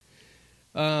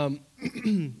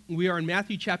We are in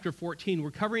Matthew chapter 14.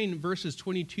 We're covering verses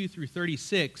 22 through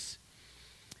 36.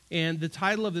 And the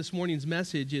title of this morning's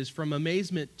message is From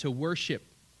Amazement to Worship.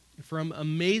 From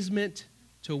Amazement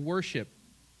to Worship.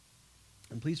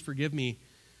 And please forgive me,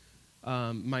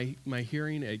 my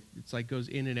hearing, it's like goes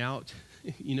in and out,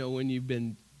 when you've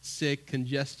been sick,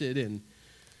 congested. And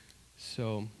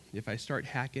so if I start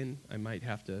hacking, I might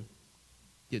have to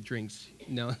get drinks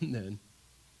now and then.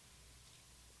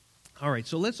 All right,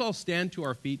 so let's all stand to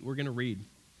our feet. We're going to read.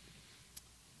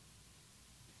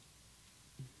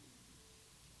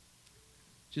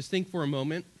 Just think for a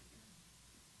moment.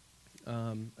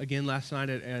 Again, last night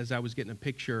as I was getting a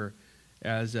picture,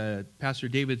 as Pastor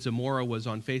David Zamora was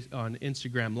on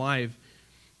Instagram Live,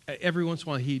 every once in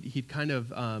a while he'd kind of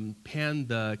pan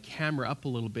the camera up a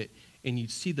little bit, and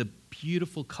you'd see the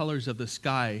beautiful colors of the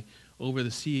sky over the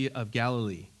Sea of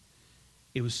Galilee.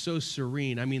 It was so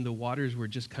serene. I mean, the waters were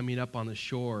just coming up on the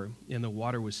shore, and the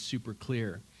water was super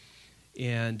clear.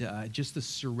 And just the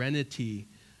serenity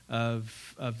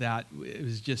of that, it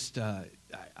was just,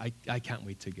 I can't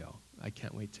wait to go. I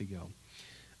can't wait to go.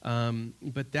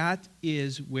 But that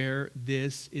is where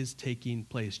this is taking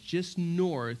place, just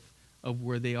north of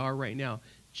where they are right now.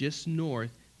 Just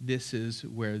north, this is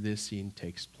where this scene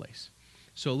takes place.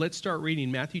 So let's start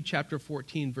reading Matthew chapter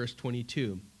 14, verse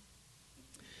 22.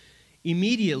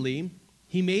 Immediately,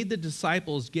 he made the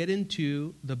disciples get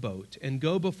into the boat and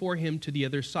go before him to the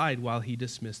other side while he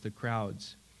dismissed the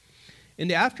crowds.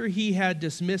 And after he had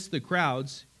dismissed the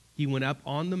crowds, he went up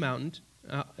on the mountain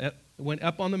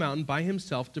by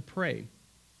himself to pray.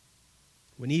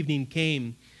 When evening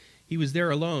came, he was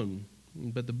there alone,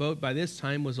 but the boat by this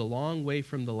time was a long way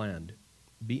from the land,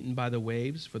 beaten by the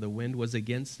waves, for the wind was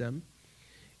against them.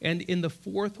 And in the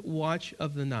fourth watch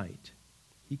of the night,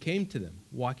 he came to them,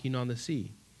 walking on the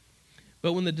sea.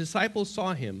 But when the disciples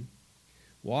saw him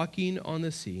walking on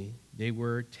the sea, they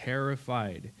were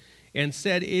terrified and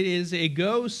said, "It is a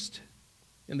ghost."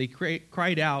 And they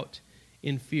cried out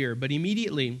in fear. But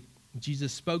immediately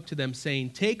Jesus spoke to them,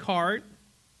 saying, "Take heart,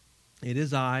 it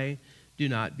is I, do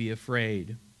not be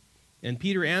afraid." And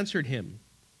Peter answered him,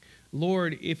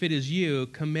 "Lord, if it is you,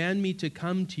 command me to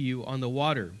come to you on the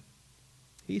water."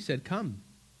 He said, "Come."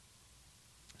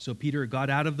 So Peter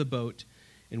got out of the boat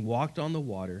and walked on the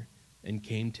water and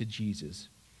came to Jesus.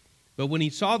 But when he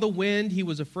saw the wind, he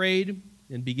was afraid,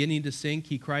 and beginning to sink,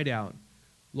 he cried out,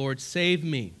 "Lord, save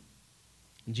me."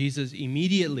 And Jesus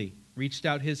immediately reached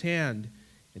out his hand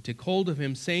and took hold of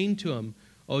him, saying to him,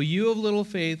 "O you of little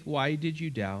faith, why did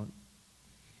you doubt?"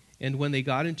 And when they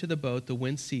got into the boat, the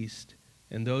wind ceased,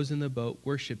 and those in the boat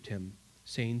worshipped him,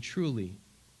 saying, "Truly,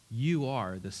 you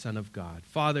are the Son of God."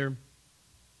 Father,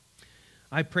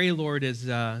 I pray, Lord, as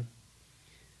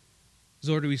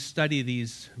Lord, we study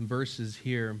these verses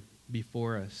here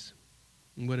before us.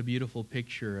 And what a beautiful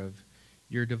picture of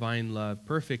your divine love,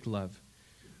 perfect love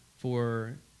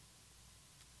for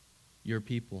your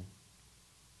people.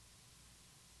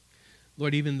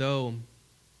 Lord, even though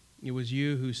it was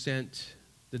you who sent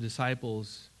the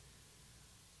disciples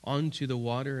onto the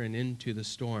water and into the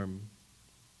storm,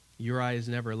 your eyes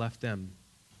never left them.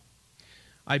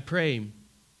 I pray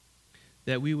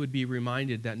that we would be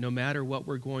reminded that no matter what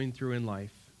we're going through in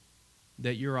life,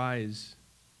 that your eyes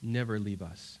never leave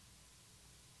us,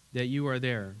 that you are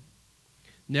there,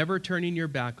 never turning your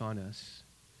back on us.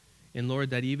 And Lord,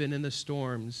 that even in the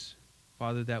storms,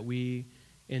 Father, that we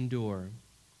endure,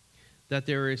 that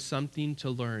there is something to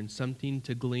learn, something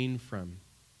to glean from,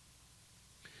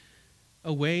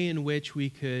 a way in which we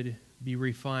could be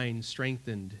refined,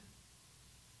 strengthened,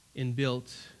 and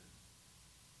built,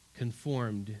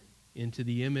 conformed into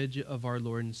the image of our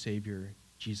Lord and Savior,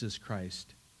 Jesus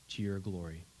Christ, to your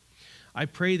glory. I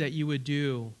pray that you would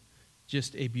do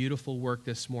just a beautiful work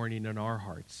this morning in our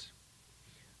hearts,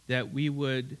 that we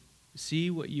would see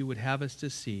what you would have us to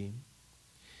see,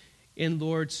 and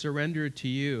Lord, surrender to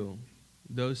you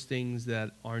those things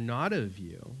that are not of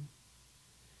you,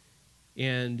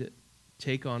 and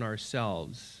take on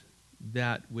ourselves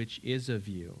that which is of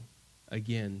you,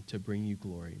 again, to bring you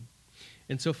glory.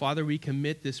 And so, Father, we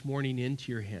commit this morning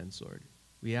into your hands, Lord.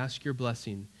 We ask your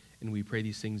blessing, and we pray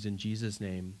these things in Jesus'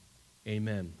 name.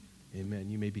 Amen.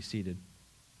 Amen. You may be seated.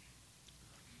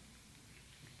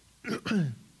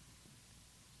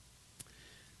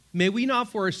 May we not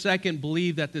for a second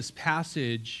believe that this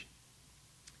passage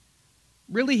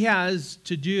really has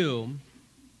to do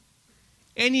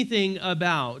anything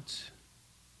about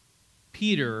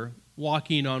Peter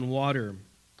walking on water.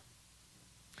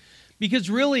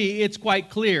 Because really, it's quite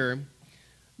clear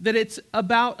that it's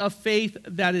about a faith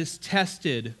that is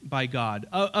tested by God,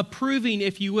 a proving,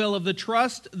 if you will, of the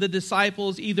trust the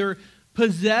disciples either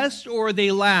possessed or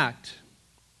they lacked.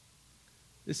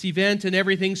 This event and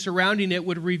everything surrounding it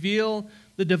would reveal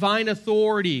the divine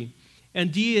authority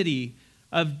and deity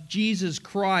of Jesus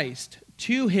Christ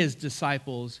to his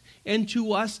disciples and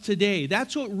to us today.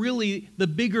 That's what really the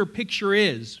bigger picture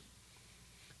is.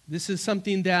 This is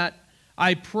something that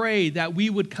I pray that we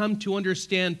would come to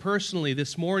understand personally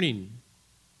this morning.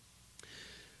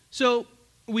 So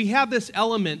we have this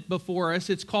element before us.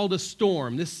 It's called a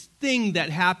storm, this thing that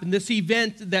happened, this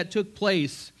event that took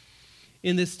place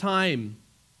in this time.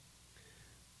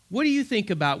 What do you think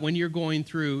about when you're going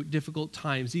through difficult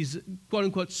times, these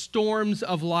quote-unquote storms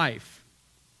of life?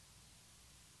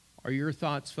 Are your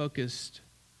thoughts focused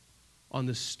on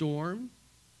the storm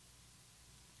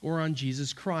or on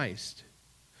Jesus Christ?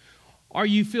 Are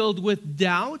you filled with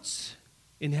doubts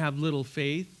and have little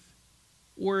faith?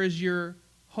 Or is your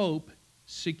hope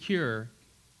secure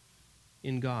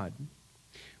in God?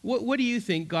 What do you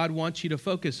think God wants you to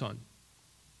focus on?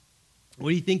 What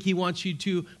do you think he wants you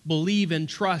to believe and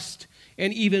trust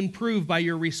and even prove by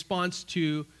your response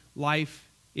to life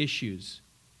issues?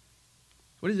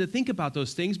 What does it think about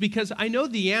those things? Because I know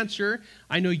the answer.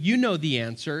 I know you know the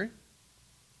answer.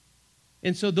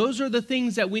 And so those are the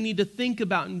things that we need to think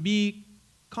about and be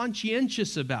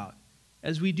conscientious about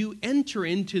as we do enter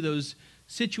into those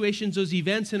situations, those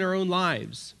events in our own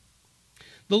lives.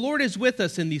 The Lord is with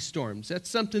us in these storms. That's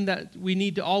something that we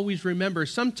need to always remember.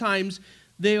 Sometimes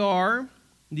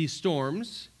these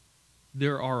storms,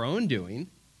 they're our own doing.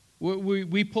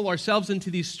 We pull ourselves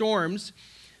into these storms,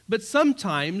 but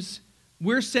sometimes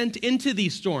we're sent into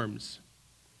these storms.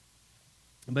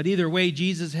 But either way,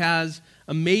 Jesus has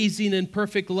amazing and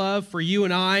perfect love for you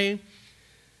and I.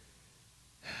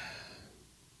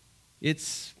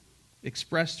 It's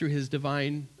expressed through his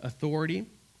divine authority,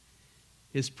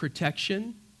 his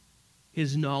protection,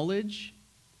 his knowledge,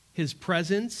 his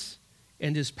presence,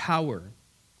 and his power.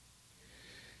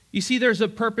 You see, there's a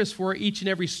purpose for each and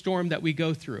every storm that we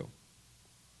go through.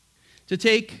 To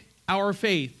take our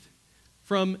faith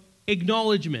from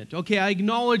acknowledgement. Okay, I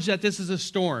acknowledge that this is a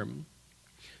storm.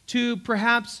 To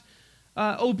perhaps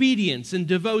obedience and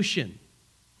devotion.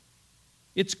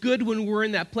 It's good when we're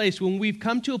in that place, when we've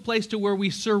come to a place to where we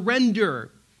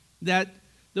surrender that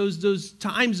those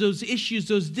times, those issues,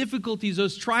 those difficulties,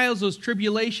 those trials, those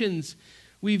tribulations,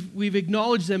 we've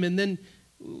acknowledged them, and then,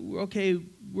 okay,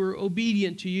 we're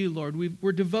obedient to you, Lord.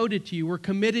 We're devoted to you. We're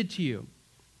committed to you.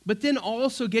 But then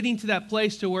also getting to that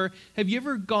place to where, have you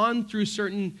ever gone through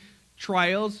certain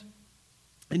trials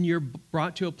and you're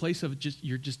brought to a place of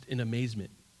you're just in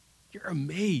amazement? You're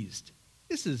amazed.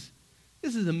 This is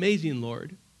amazing,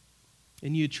 Lord.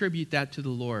 And you attribute that to the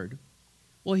Lord.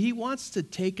 Well, he wants to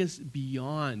take us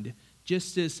beyond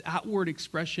just this outward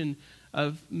expression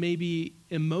of maybe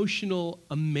emotional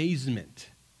amazement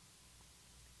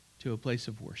to a place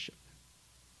of worship.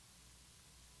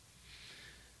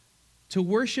 To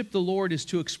worship the Lord is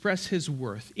to express his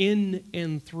worth in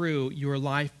and through your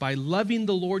life by loving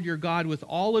the Lord your God with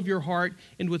all of your heart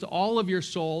and with all of your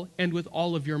soul and with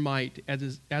all of your might,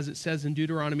 as it says in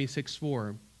Deuteronomy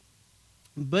 6:4.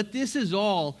 But this is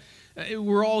all,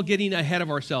 we're all getting ahead of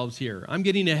ourselves here. I'm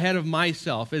getting ahead of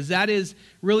myself, as that is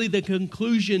really the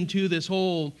conclusion to this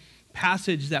whole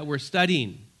passage that we're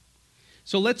studying.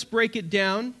 So let's break it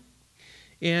down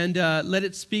and let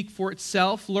it speak for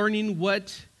itself, learning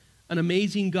what an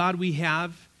amazing God we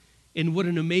have and what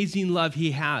an amazing love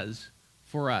he has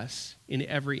for us in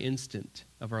every instant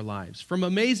of our lives. From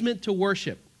amazement to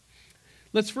worship.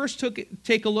 Let's first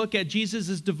take a look at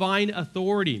Jesus' divine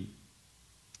authority.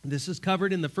 This is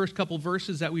covered in the first couple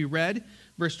verses that we read.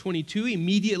 Verse 22,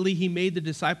 immediately he made the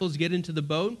disciples get into the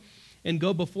boat and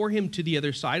go before him to the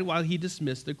other side while he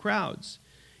dismissed the crowds.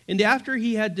 And after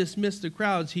he had dismissed the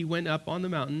crowds, he went up on the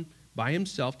mountain by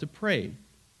himself to pray.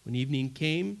 When evening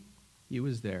came, he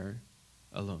was there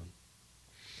alone.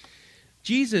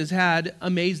 Jesus had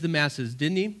amazed the masses,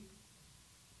 didn't he?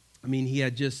 I mean, he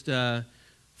had just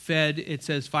fed, it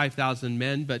says 5,000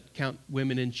 men, but count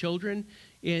women and children.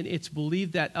 And it's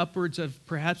believed that upwards of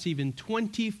perhaps even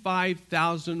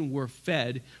 25,000 were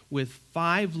fed with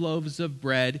 5 loaves of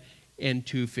bread and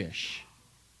 2 fish.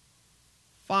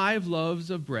 5 loaves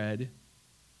of bread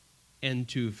and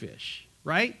 2 fish,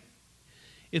 right?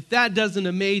 If that doesn't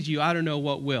amaze you, I don't know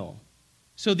what will.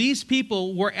 So these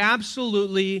people were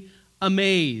absolutely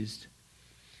amazed.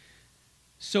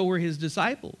 So were his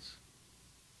disciples.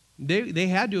 They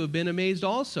had to have been amazed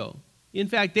also. In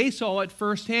fact, they saw it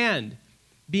firsthand.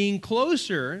 Being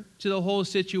closer to the whole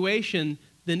situation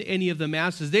than any of the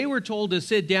masses. They were told to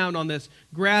sit down on this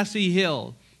grassy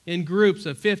hill in groups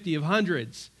of 50, of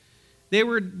hundreds. They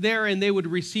were there and they would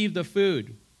receive the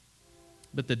food.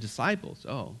 But the disciples,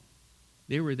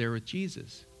 they were there with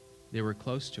Jesus. They were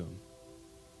close to him.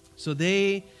 So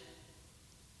they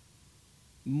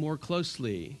more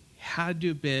closely had to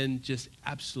have been just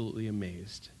absolutely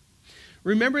amazed.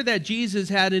 Remember that Jesus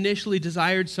had initially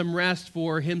desired some rest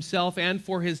for himself and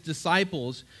for his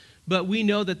disciples, but we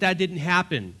know that that didn't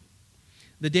happen.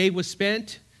 The day was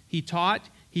spent, he taught,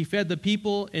 he fed the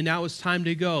people, and now it's time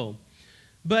to go.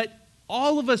 But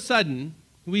all of a sudden,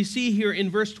 we see here in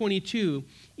verse 22,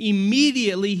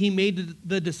 immediately he made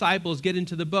the disciples get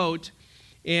into the boat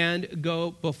and go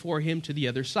before him to the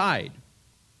other side.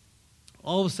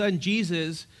 All of a sudden,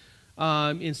 Jesus,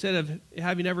 instead of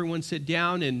having everyone sit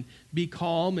down and be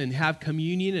calm and have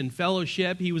communion and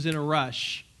fellowship, he was in a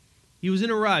rush. He was in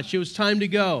a rush. It was time to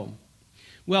go.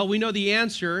 Well, we know the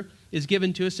answer is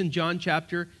given to us in John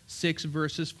chapter 6,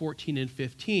 verses 14 and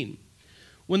 15.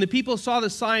 When the people saw the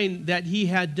sign that he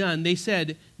had done, they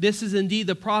said, "This is indeed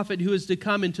the prophet who is to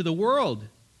come into the world."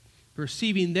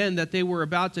 Perceiving then that they were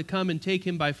about to come and take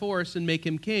him by force and make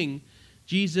him king,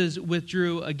 Jesus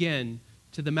withdrew again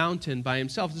to the mountain by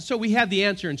himself. So we have the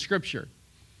answer in Scripture.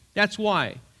 That's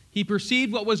why. He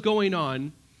perceived what was going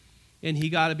on, and he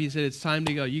got up. He said, "It's time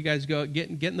to go. You guys go, get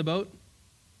in the boat."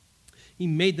 He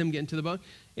made them get into the boat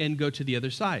and go to the other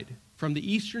side. From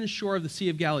the eastern shore of the Sea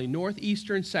of Galilee,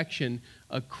 northeastern section,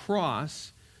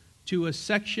 across to a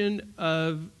section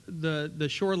of the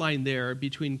shoreline there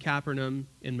between Capernaum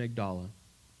and Magdala.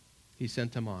 He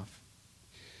sent them off.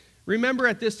 Remember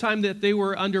at this time that they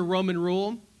were under Roman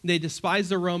rule. They despised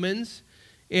the Romans,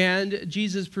 and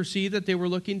Jesus perceived that they were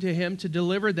looking to him to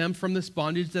deliver them from this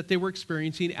bondage that they were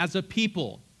experiencing as a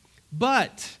people.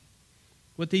 But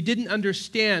what they didn't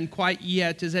understand quite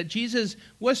yet is that Jesus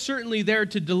was certainly there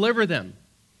to deliver them,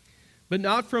 but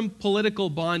not from political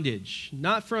bondage,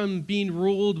 not from being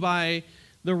ruled by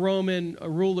the Roman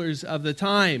rulers of the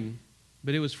time,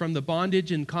 but it was from the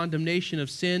bondage and condemnation of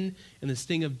sin and the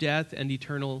sting of death and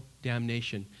eternal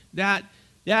damnation. That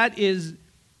is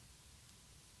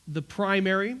the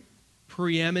primary,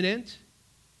 preeminent,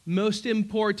 most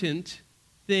important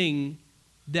thing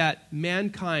that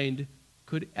mankind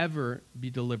could ever be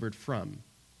delivered from.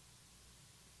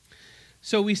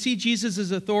 So we see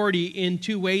Jesus' authority in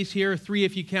two ways here, three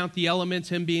if you count the elements,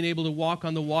 him being able to walk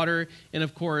on the water, and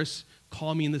of course,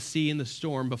 calming the sea and the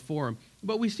storm before him.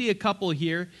 But we see a couple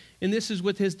here, and this is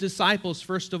with his disciples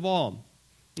first of all.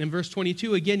 In verse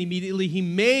 22, again, immediately he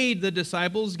made the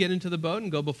disciples get into the boat and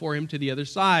go before him to the other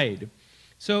side.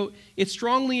 So it's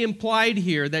strongly implied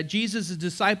here that Jesus'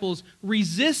 disciples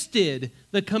resisted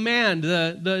the command,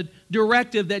 the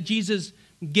directive that Jesus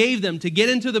gave them to get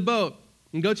into the boat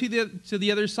and go to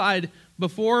the other side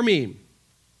before me.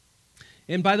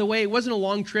 And by the way, it wasn't a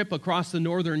long trip across the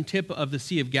northern tip of the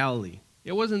Sea of Galilee.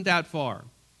 It wasn't that far.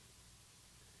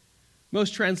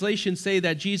 Most translations say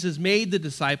that Jesus made the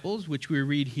disciples, which we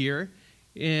read here,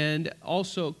 and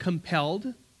also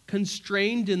compelled,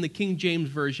 constrained in the King James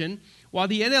Version, while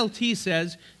the NLT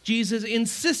says Jesus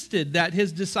insisted that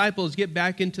his disciples get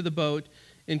back into the boat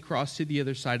and cross to the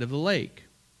other side of the lake.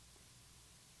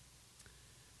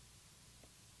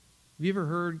 Have you ever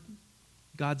heard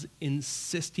God's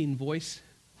insisting voice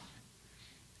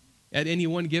at any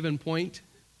one given point?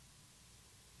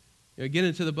 Get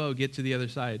into the boat, get to the other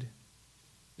side.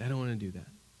 I don't want to do that.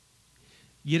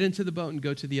 Get into the boat and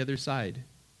go to the other side.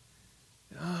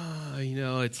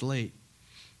 It's late.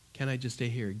 Can I just stay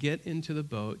here? Get into the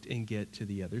boat and get to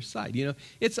the other side.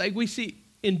 It's like we see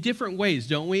in different ways,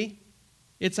 don't we?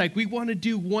 It's like we want to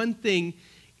do one thing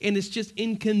and it's just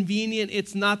inconvenient.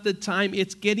 It's not the time.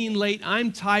 It's getting late.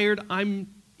 I'm tired.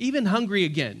 I'm even hungry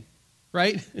again,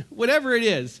 right? Whatever it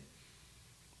is.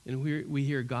 And we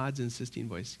hear God's insisting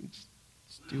voice.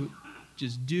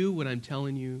 Just do what I'm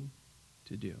telling you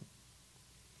to do.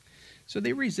 So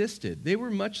they resisted. They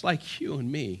were much like you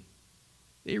and me.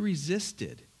 They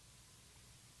resisted.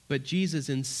 But Jesus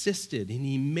insisted, and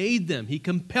he made them, he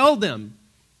compelled them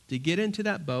to get into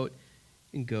that boat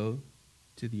and go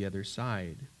to the other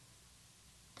side.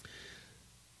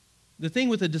 The thing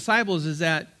with the disciples is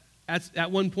that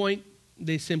at one point,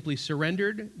 they simply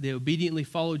surrendered. They obediently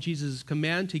followed Jesus'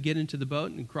 command to get into the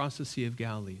boat and cross the Sea of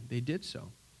Galilee. They did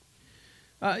so.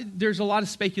 There's a lot of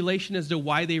speculation as to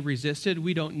why they resisted.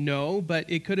 We don't know, but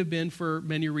it could have been for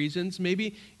many reasons.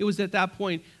 Maybe it was at that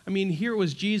point, here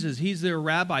was Jesus. He's their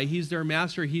rabbi. He's their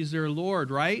master. He's their Lord,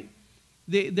 right?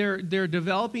 They're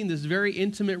developing this very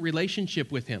intimate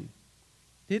relationship with him.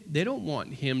 They don't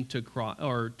want him to cross,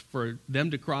 or for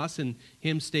them to cross and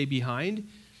him stay behind.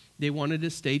 They wanted to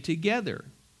stay together.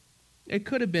 It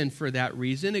could have been for that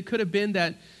reason. It could have been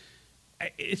that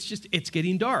it's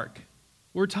getting dark.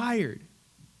 We're tired.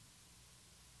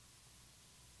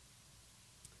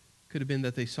 Could have been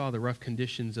that they saw the rough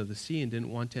conditions of the sea and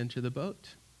didn't want to enter the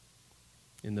boat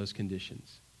in those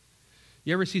conditions.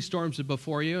 You ever see storms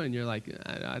before you and you're like,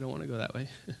 I don't want to go that way.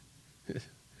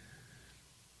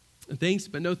 Thanks,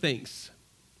 but no thanks.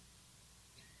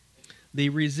 They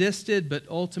resisted, but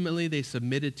ultimately they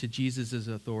submitted to Jesus'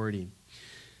 authority.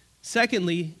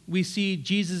 Secondly, we see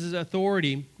Jesus'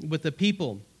 authority with the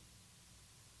people.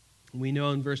 We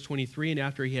know in verse 23, and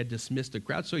after he had dismissed the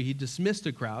crowd, so he dismissed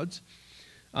the crowds.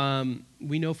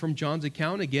 We know from John's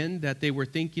account, again, that they were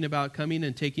thinking about coming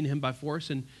and taking him by force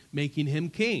and making him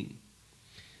king.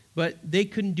 But they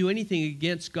couldn't do anything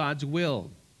against God's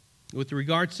will with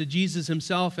regards to Jesus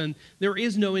himself, and there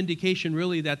is no indication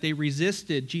really that they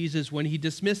resisted Jesus when he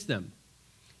dismissed them.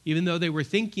 Even though they were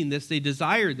thinking this, they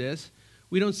desired this,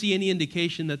 we don't see any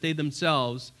indication that they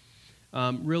themselves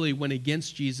really went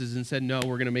against Jesus and said, no,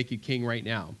 we're going to make you king right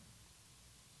now.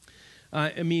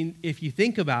 If you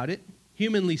think about it,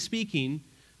 humanly speaking,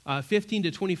 15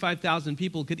 to 25,000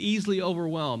 people could easily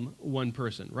overwhelm one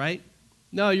person, right?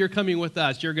 No, you're coming with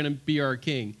us. You're going to be our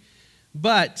king.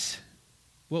 But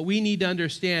what we need to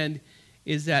understand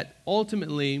is that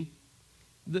ultimately,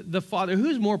 the Father,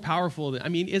 who's more powerful?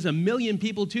 Is 1 million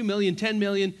people, 2 million, 10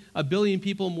 million, 1 billion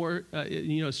people more,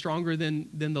 stronger than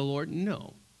the Lord?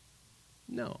 No,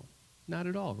 not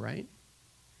at all, right?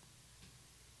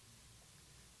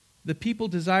 The people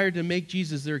desired to make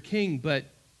Jesus their king, but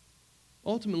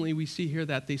ultimately we see here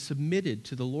that they submitted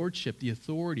to the lordship, the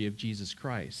authority of Jesus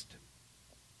Christ.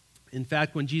 In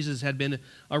fact, when Jesus had been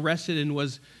arrested and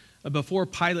was before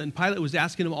Pilate, and Pilate was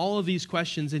asking him all of these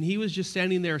questions, and he was just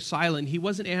standing there silent. He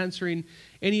wasn't answering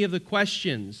any of the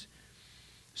questions.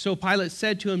 So Pilate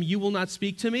said to him, "You will not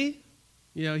speak to me?"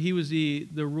 He was the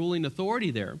ruling authority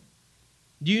there.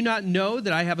 "Do you not know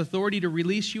that I have authority to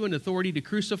release you and authority to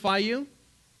crucify you?"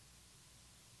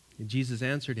 And Jesus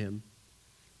answered him,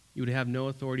 "You would have no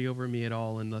authority over me at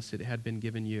all unless it had been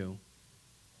given you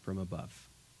from above."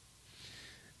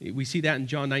 We see that in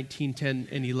John 19:10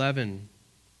 and 11.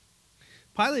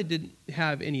 Pilate didn't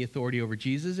have any authority over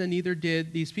Jesus, and neither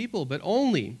did these people, but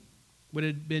only what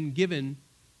had been given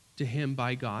to him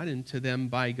by God and to them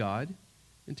by God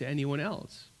and to anyone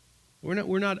else.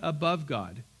 We're not above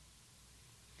God.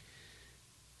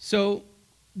 So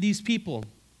these people,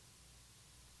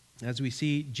 as we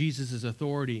see Jesus'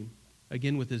 authority,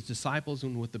 again with his disciples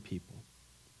and with the people,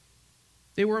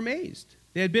 they were amazed.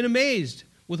 They had been amazed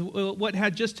with what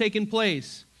had just taken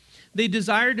place. They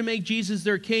desired to make Jesus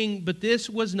their king, but this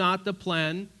was not the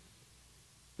plan,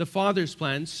 the Father's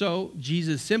plan. So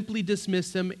Jesus simply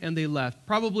dismissed them and they left,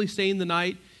 probably staying the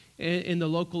night in the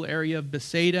local area of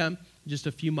Bethsaida, just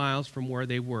a few miles from where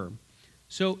they were.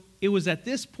 So it was at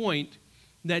this point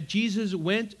that Jesus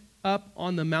went up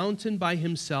on the mountain by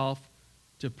himself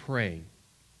to pray.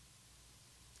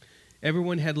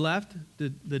 Everyone had left. The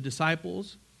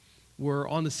disciples were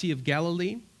on the Sea of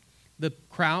Galilee. The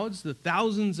crowds, the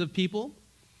thousands of people,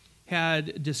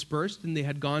 had dispersed and they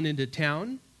had gone into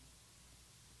town.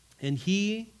 And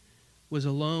he was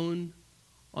alone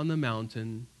on the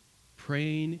mountain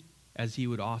praying as he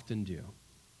would often do.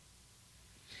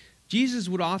 Jesus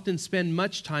would often spend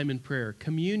much time in prayer,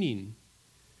 communing,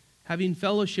 having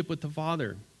fellowship with the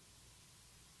Father.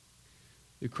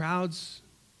 The crowds,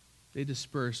 they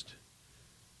dispersed.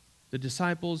 The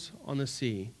disciples on the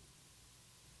sea,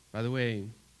 by the way,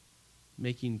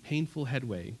 making painful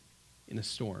headway in a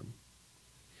storm.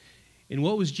 And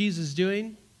what was Jesus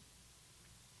doing?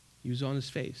 He was on his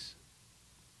face,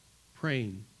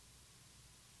 praying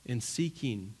and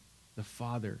seeking the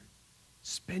Father,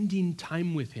 spending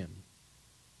time with him.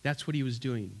 That's what he was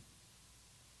doing.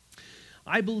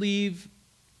 I believe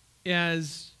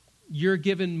as you're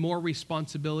given more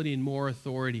responsibility and more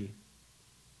authority,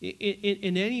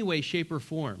 in any way, shape, or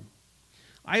form,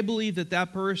 I believe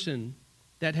that person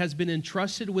that has been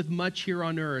entrusted with much here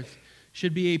on earth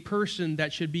should be a person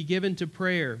that should be given to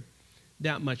prayer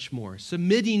that much more,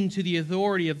 submitting to the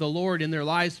authority of the Lord in their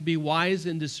lives to be wise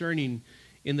and discerning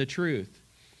in the truth.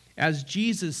 As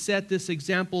Jesus set this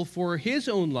example for his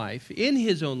own life, in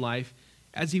his own life,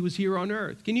 as he was here on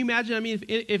earth. Can you imagine?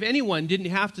 If anyone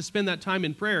didn't have to spend that time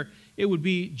in prayer, it would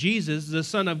be Jesus, the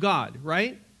Son of God,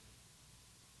 right?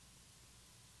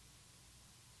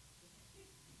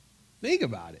 Think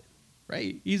about it,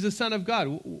 right? He's the Son of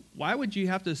God. Why would you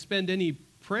have to spend any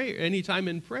time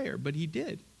in prayer? But he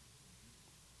did.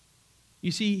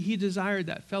 You see, he desired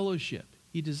that fellowship.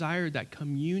 He desired that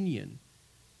communion.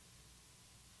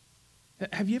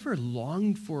 Have you ever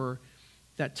longed for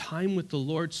that time with the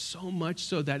Lord so much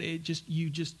so that you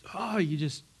just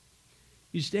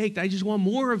ached? I just want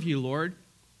more of you, Lord.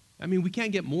 I mean, we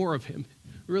can't get more of him.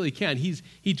 We really can't.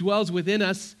 He dwells within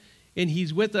us, and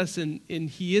he's with us, and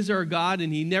he is our God,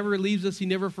 and he never leaves us. He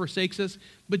never forsakes us.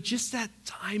 But just that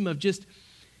time of just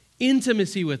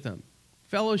intimacy with him,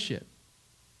 fellowship.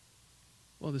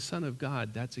 Well, the Son of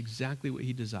God, that's exactly what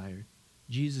he desired.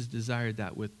 Jesus desired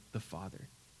that with the Father,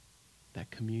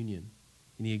 that communion,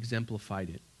 and he exemplified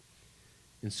it.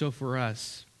 And so for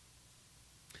us,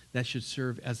 that should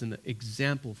serve as an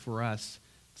example for us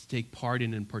to take part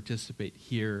in and participate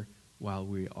here while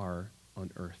we are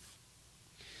on earth.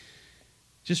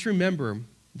 Just remember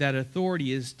that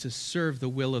authority is to serve the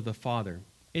will of the Father.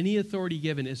 Any authority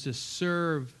given is to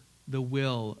serve the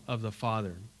will of the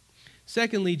Father.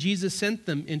 Secondly, Jesus sent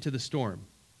them into the storm.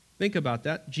 Think about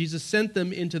that. Jesus sent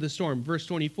them into the storm. Verse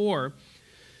 24,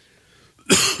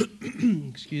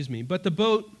 excuse me, but the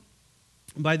boat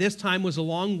by this time was a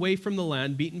long way from the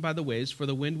land, beaten by the waves, for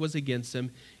the wind was against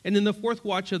them. And in the fourth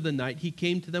watch of the night, he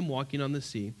came to them walking on the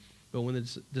sea. But when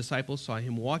the disciples saw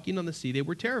him walking on the sea, they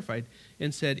were terrified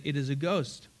and said, "It is a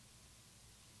ghost."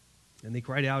 And they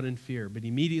cried out in fear. But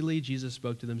immediately Jesus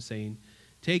spoke to them, saying,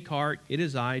 "Take heart, it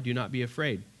is I, do not be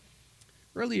afraid."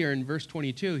 Earlier in verse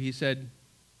 22, he said,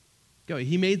 "Go."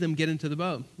 He made them get into the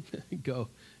boat.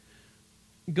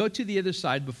 Go to the other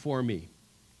side before me.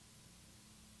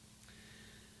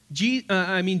 John,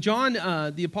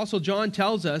 the Apostle John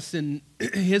tells us in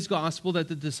his gospel that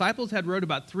the disciples had rowed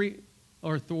about 3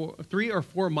 or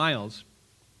 4 miles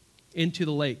into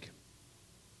the lake.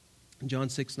 John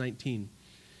 6:19.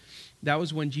 That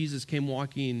was when Jesus came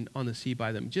walking on the sea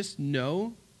by them. Just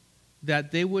know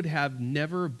that they would have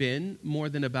never been more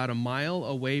than about a mile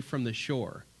away from the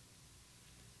shore.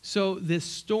 So this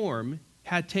storm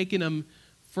had taken them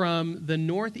from the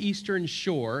northeastern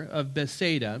shore of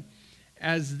Bethsaida.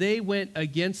 As they went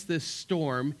against this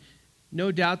storm,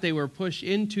 no doubt they were pushed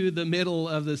into the middle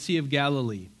of the Sea of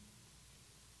Galilee.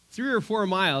 3 or 4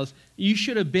 miles, you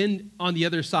should have been on the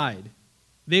other side.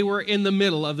 They were in the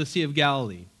middle of the Sea of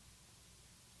Galilee.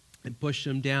 It pushed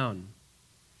them down.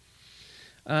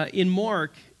 In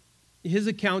Mark, his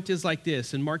account is like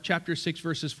this. In Mark chapter 6,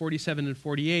 verses 47 and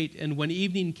 48, "And when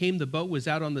evening came, the boat was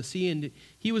out on the sea, and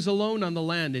he was alone on the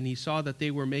land, and he saw that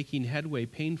they were making headway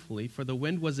painfully, for the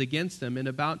wind was against them. And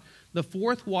about the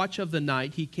fourth watch of the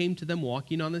night, he came to them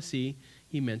walking on the sea."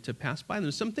 He meant to pass by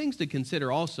them. Some things to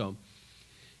consider also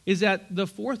is that the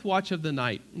fourth watch of the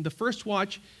night, the first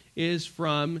watch is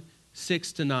from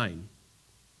 6 to 9.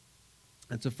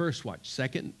 That's the first watch.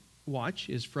 Second watch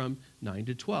is from 9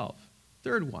 to 12.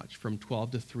 Third watch from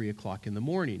 12 to 3 o'clock in the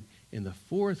morning. And the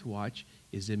fourth watch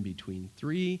is in between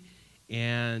 3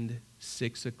 and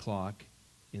 6 o'clock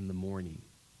in the morning.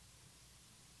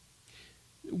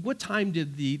 What time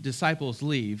did the disciples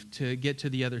leave to get to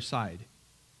the other side?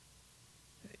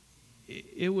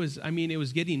 It was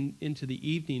getting into the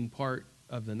evening part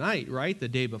of the night, right? The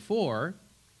day before.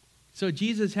 So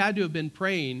Jesus had to have been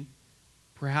praying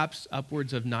perhaps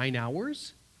upwards of 9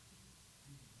 hours.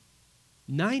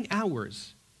 9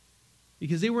 hours.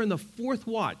 Because they were in the fourth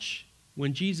watch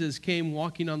when Jesus came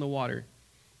walking on the water.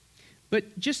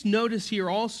 But just notice here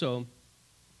also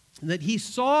that he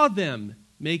saw them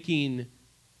making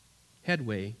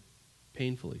headway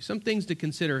painfully. Some things to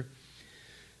consider.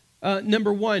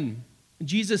 Number one,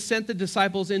 Jesus sent the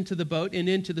disciples into the boat and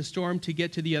into the storm to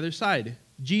get to the other side.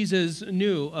 Jesus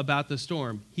knew about the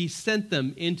storm. He sent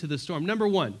them into the storm. Number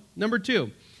one. Number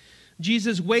two,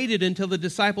 Jesus waited until the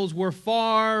disciples were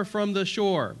far from the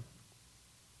shore.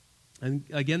 And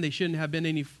again, they shouldn't have been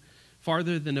any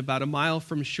farther than about a mile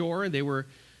from shore. They were,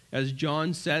 as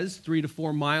John says, 3 to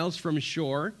 4 miles from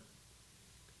shore.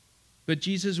 But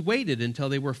Jesus waited until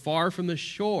they were far from the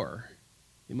shore.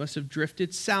 They must have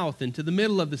drifted south into the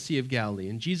middle of the Sea of Galilee.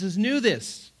 And Jesus knew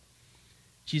this.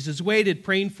 Jesus waited,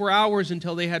 praying for hours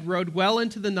until they had rowed well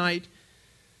into the night.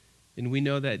 And we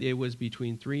know that it was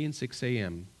between 3 and 6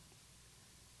 a.m.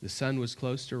 The sun was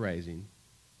close to rising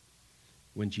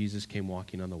when Jesus came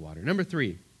walking on the water. Number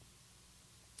three,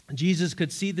 Jesus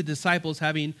could see the disciples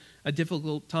having a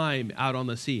difficult time out on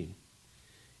the sea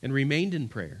and remained in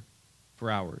prayer for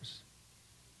hours.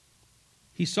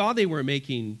 He saw they were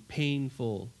making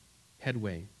painful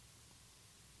headway.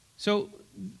 So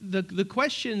the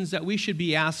questions that we should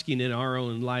be asking in our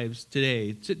own lives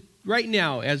today, right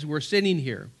now as we're sitting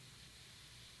here,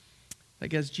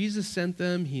 like as Jesus sent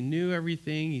them, he knew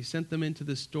everything, he sent them into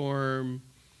the storm,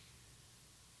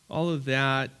 all of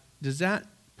that, does that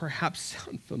perhaps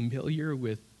sound familiar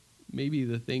with maybe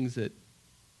the things that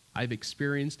I've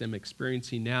experienced, am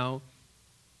experiencing now.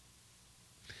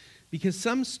 Because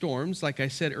some storms, like I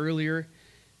said earlier,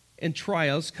 and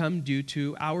trials come due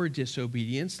to our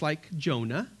disobedience, like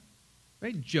Jonah.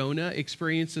 Right? Jonah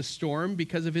experienced a storm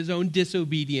because of his own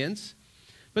disobedience.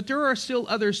 But there are still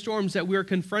other storms that we are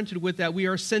confronted with, that we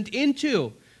are sent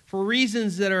into for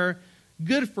reasons that are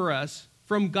good for us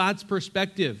from God's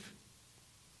perspective.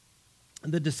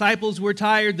 The disciples were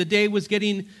tired, the day was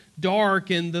getting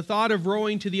dark, and the thought of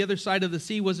rowing to the other side of the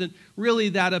sea wasn't really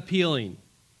that appealing,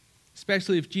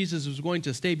 especially if Jesus was going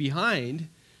to stay behind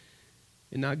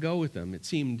and not go with them. It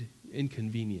seemed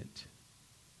inconvenient.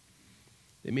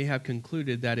 They may have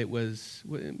concluded that it was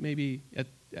maybe at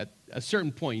a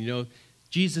certain point,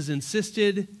 Jesus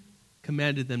insisted,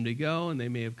 commanded them to go, and they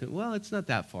may have, well, it's not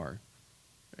that far,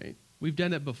 right? We've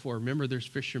done it before. Remember, there's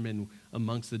fishermen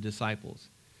amongst the disciples.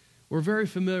 We're very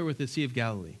familiar with the Sea of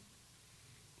Galilee.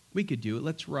 We could do it.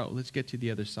 Let's row. Let's get to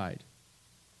the other side.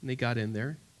 And they got in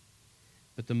there.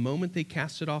 But the moment they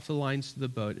casted off the lines to the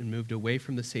boat and moved away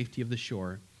from the safety of the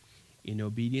shore, in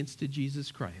obedience to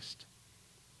Jesus Christ,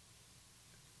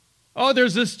 oh,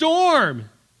 there's a storm.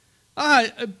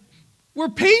 We're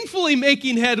painfully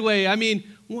making headway. I mean,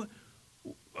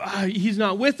 he's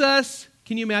not with us.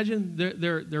 Can you imagine?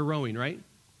 They're rowing, right?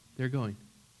 They're going.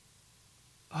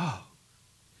 Oh.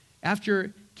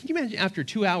 Can you imagine after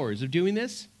 2 hours of doing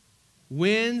this?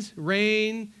 Winds,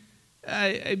 rain,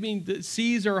 the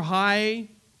seas are high.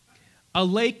 A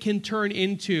lake can turn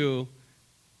into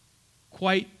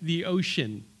quite the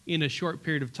ocean in a short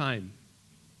period of time.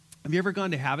 Have you ever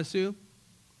gone to Havasu?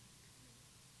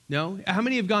 No? How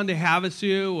many have gone to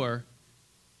Havasu?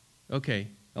 Okay,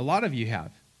 a lot of you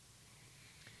have.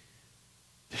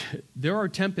 There are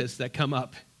tempests that come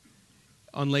up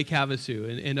on Lake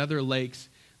Havasu and other lakes.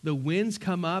 The winds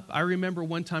come up. I remember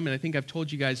one time, and I think I've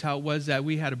told you guys how it was, that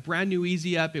we had a brand new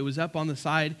Easy Up. It was up on the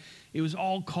side. It was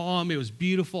all calm. It was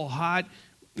beautiful, hot.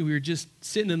 We were just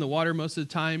sitting in the water most of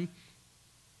the time.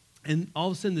 And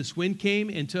all of a sudden, this wind came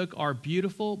and took our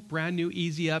beautiful, brand new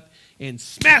Easy Up and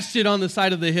smashed it on the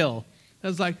side of the hill. I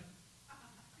was like,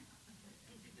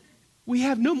 we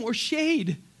have no more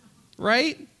shade,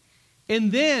 right?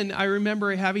 And then I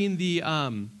remember having the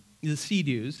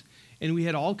Sea-Doos, and we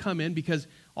had all come in because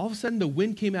all of a sudden the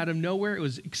wind came out of nowhere. It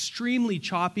was extremely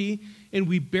choppy, and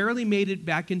we barely made it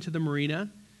back into the marina.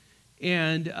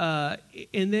 And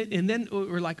then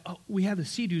we're like, oh, we have the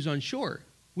Sea-Doos on shore.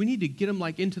 We need to get them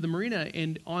into the marina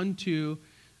and onto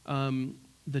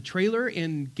the trailer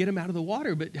and get them out of the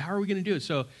water. But how are we going to do it?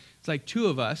 So it's like two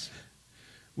of us.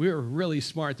 We were really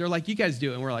smart. They're like, you guys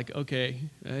do it. And we're like, okay.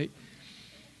 Right?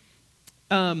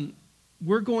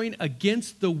 We're going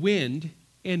against the wind,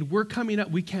 and we're coming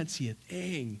up. We can't see a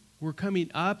thing. We're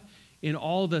coming up, and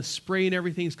all the spray and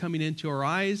everything's coming into our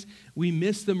eyes. We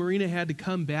missed the marina, had to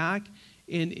come back,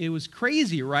 and it was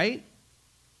crazy, right?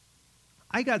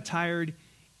 I got tired,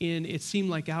 and it seemed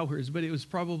like hours, but it was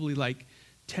probably like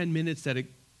 10 minutes that it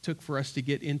took for us to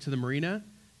get into the marina.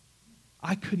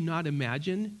 I could not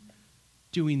imagine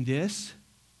doing this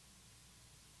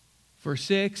for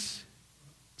 6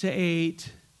 to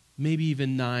 8, maybe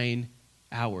even 9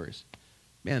 hours.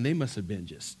 Man, they must have been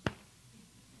just,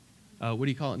 what do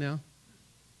you call it now?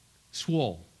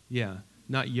 Swole. Yeah,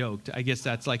 not yoked. I guess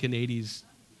that's like an 80s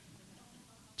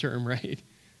term, right?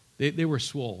 They were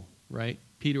swole, right?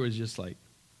 Peter was just like,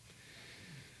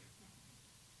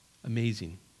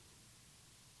 amazing.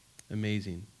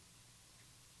 Amazing.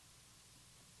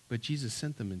 But Jesus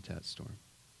sent them into that storm.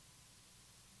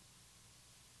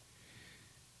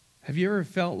 Have you ever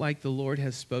felt like the Lord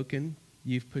has spoken?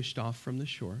 You've pushed off from the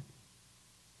shore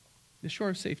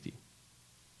of safety.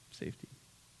 Safety.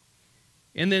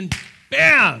 And then,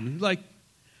 bam! Like,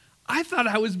 I thought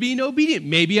I was being obedient.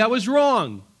 Maybe I was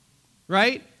wrong,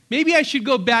 right? Maybe I should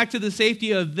go back to the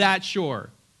safety of that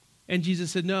shore. And Jesus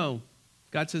said, no.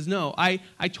 God says, no. I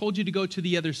told you to go to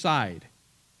the other side.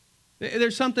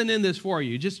 There's something in this for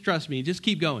you. Just trust me. Just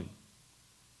keep going.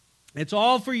 It's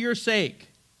all for your sake.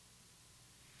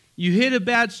 You hit a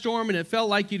bad storm and it felt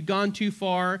like you'd gone too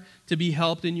far to be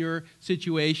helped in your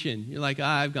situation. You're like,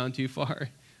 I've gone too far.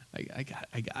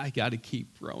 I got to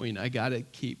keep rowing. I got to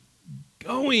keep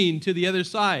going to the other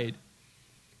side.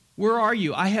 Where are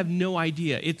you? I have no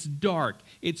idea. It's dark.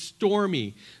 It's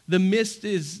stormy. The mist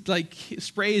is like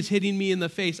spray is hitting me in the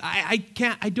face. I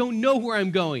don't know where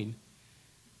I'm going.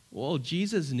 Well,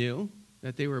 Jesus knew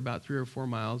that they were about 3 or 4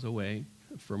 miles away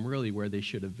from really where they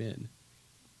should have been,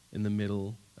 in the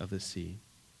middle of the sea.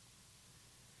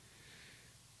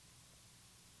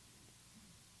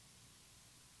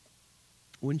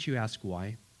 Wouldn't you ask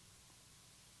why?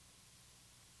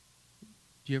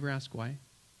 Do you ever ask why?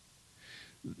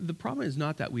 The problem is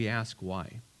not that we ask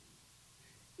why.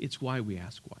 It's why we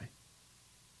ask why.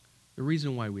 The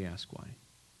reason why we ask why.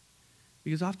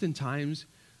 Because oftentimes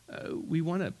we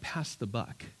want to pass the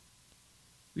buck.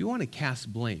 We want to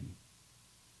cast blame.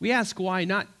 We ask why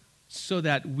not so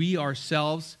that we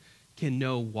ourselves can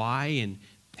know why and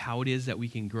how it is that we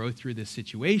can grow through this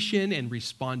situation and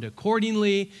respond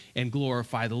accordingly and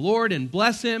glorify the Lord and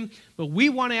bless Him. But we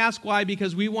want to ask why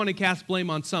because we want to cast blame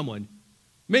on someone.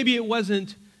 Maybe it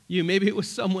wasn't you. Maybe it was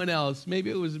someone else. Maybe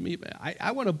it was me.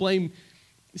 I want to blame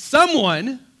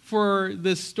someone for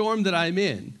this storm that I'm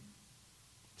in.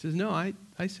 He says, no,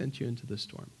 I sent you into the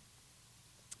storm.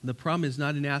 The problem is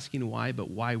not in asking why, but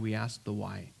why we ask the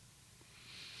why.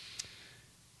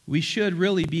 We should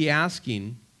really be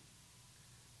asking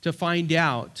to find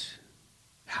out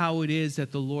how it is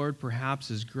that the Lord perhaps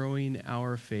is growing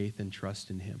our faith and trust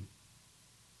in Him.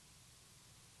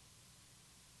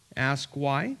 Ask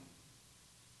why.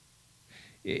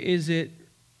 Is it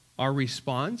our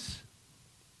response?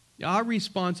 Our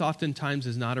response oftentimes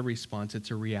is not a response, it's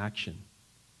a reaction.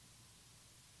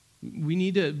 We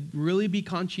need to really be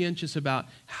conscientious about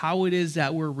how it is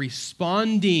that we're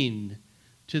responding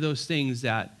to those things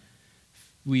that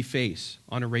we face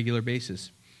on a regular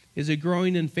basis. Is it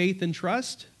growing in faith and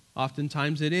trust?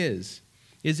 Oftentimes it is.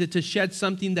 Is it to shed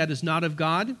something that is not of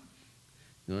God?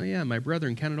 Oh yeah, my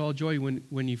brethren, count it all joy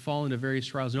when you fall into various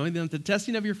trials, knowing that the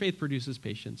testing of your faith produces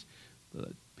patience.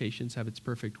 But patience have its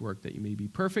perfect work, that you may be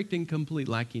perfect and complete,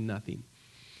 lacking nothing.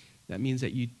 That means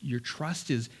that your trust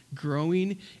is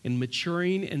growing and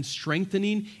maturing and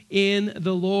strengthening in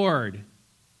the Lord.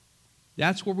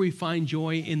 That's where we find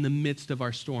joy in the midst of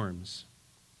our storms.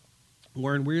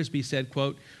 Warren Wiersbe said,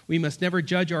 quote, "We must never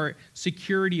judge our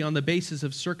security on the basis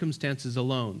of circumstances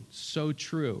alone." So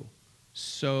true.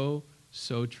 So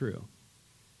true.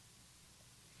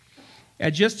 At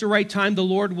just the right time, the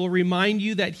Lord will remind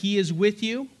you that He is with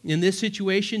you. In this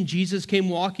situation, Jesus came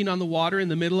walking on the water in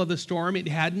the middle of the storm. It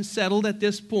hadn't settled at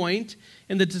this point,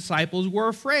 and the disciples were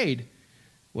afraid.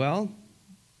 Well,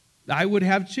 I would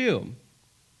have too.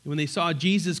 When they saw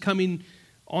Jesus coming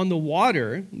on the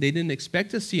water, they didn't expect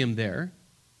to see Him there.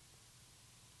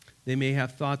 They may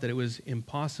have thought that it was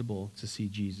impossible to see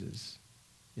Jesus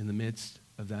in the midst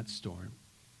of that storm.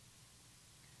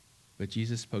 But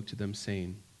Jesus spoke to them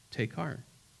saying, take heart,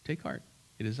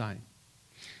 it is I.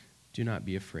 Do not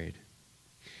be afraid.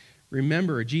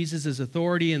 Remember Jesus'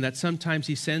 authority and that sometimes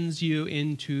He sends you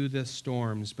into the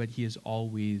storms, but He is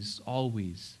always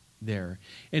there.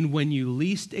 And when you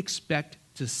least expect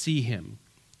to see Him,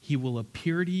 He will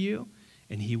appear to you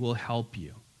and He will help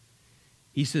you.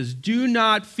 He says, do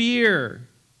not fear.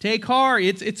 Take heart.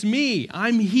 It's me.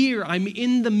 I'm here. I'm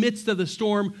in the midst of the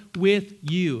storm with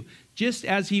you. Just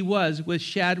as He was with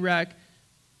Shadrach.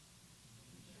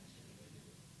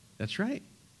 That's right.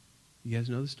 You guys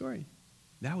know the story.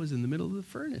 That was in the middle of the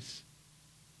furnace.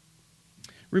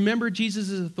 Remember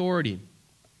Jesus' authority.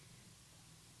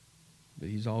 But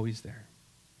He's always there.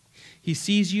 He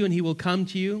sees you and He will come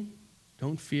to you.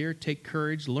 Don't fear. Take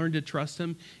courage. Learn to trust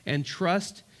Him. And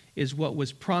trust is what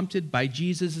was prompted by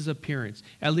Jesus' appearance.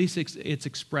 At least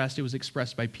it was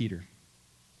expressed by Peter.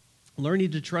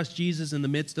 Learning to trust Jesus in the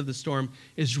midst of the storm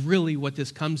is really what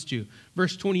this comes to.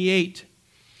 Verse 28,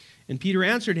 and Peter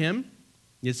answered Him,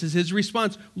 this is his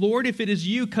response, Lord, if it is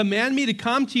you, command me to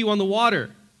come to you on the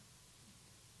water.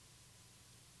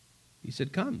 He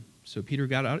said, come. So Peter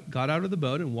got out of the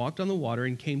boat and walked on the water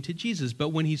and came to Jesus. But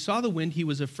when he saw the wind, he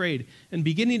was afraid. And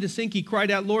beginning to sink, he cried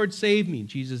out, Lord, save me.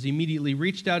 Jesus immediately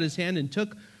reached out His hand and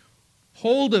took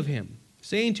hold of him,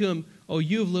 saying to him, oh,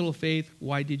 you of little faith,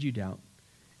 why did you doubt?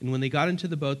 And when they got into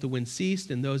the boat, the wind ceased,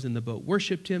 and those in the boat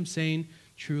worshipped Him, saying,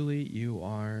 truly you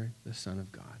are the Son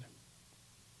of God.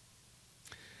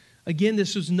 Again,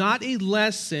 this was not a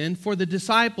lesson for the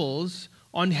disciples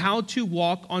on how to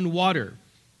walk on water.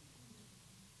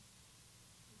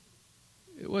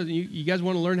 It wasn't. You guys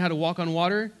want to learn how to walk on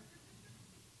water?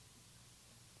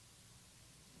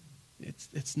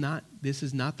 It's not. This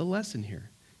is not the lesson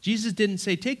here. Jesus didn't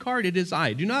say, take heart, it is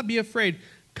I. Do not be afraid.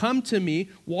 Come to me,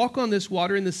 walk on this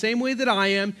water in the same way that I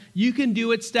am. You can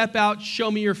do it. Step out.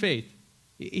 Show me your faith.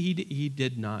 He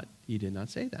did not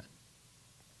say that.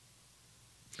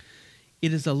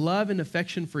 It is a love and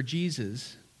affection for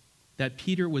Jesus that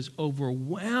Peter was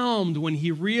overwhelmed when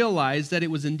he realized that it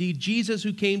was indeed Jesus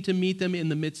who came to meet them in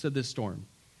the midst of this storm.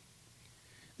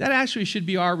 That actually should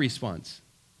be our response.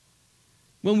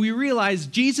 When we realize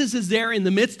Jesus is there in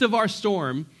the midst of our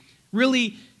storm,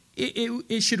 really,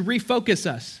 it should refocus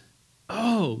us.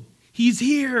 Oh, He's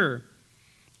here.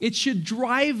 It should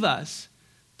drive us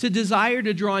to desire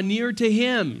to draw near to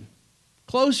him,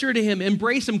 closer to him,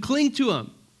 embrace him, cling to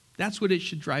him. That's what it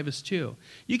should drive us to.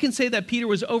 You can say that Peter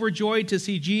was overjoyed to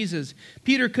see Jesus.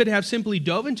 Peter could have simply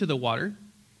dove into the water.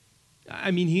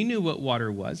 I mean, he knew what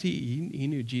water was. He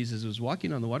knew Jesus was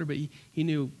walking on the water, but he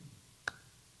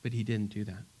didn't do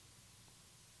that.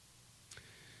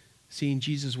 Seeing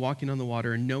Jesus walking on the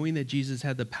water and knowing that Jesus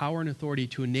had the power and authority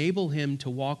to enable him to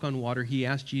walk on water, he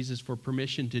asked Jesus for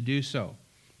permission to do so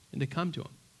and to come to him.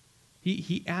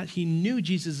 He knew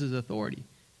Jesus' authority.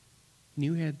 He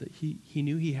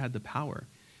knew he had the power,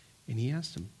 and he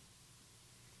asked him.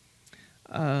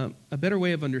 A better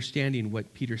way of understanding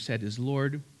what Peter said is,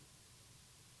 Lord,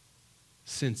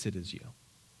 since it is you.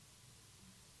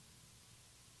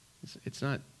 It's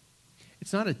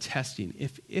not a testing.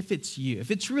 If it's you,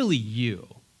 if it's really you.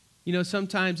 You know,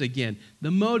 sometimes, again, the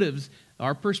motives,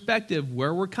 our perspective,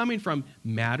 where we're coming from,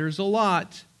 matters a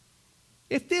lot.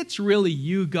 If it's really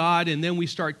you, God, and then we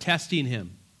start testing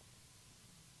him,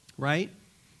 right?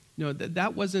 No,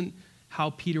 that wasn't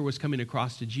how Peter was coming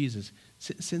across to Jesus.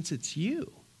 Since it's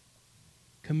you,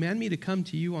 command me to come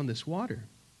to you on this water.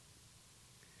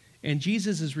 And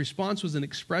Jesus' response was an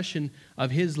expression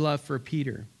of his love for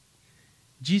Peter.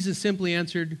 Jesus simply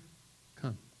answered,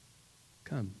 come,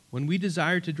 come. When we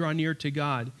desire to draw near to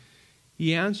God,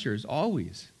 he answers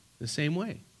always the same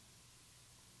way.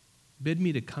 Bid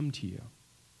me to come to you.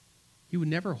 He would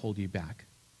never hold you back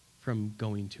from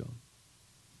going to him.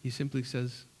 He simply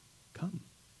says, come.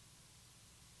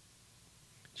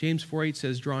 James 4:8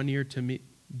 says, draw near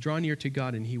to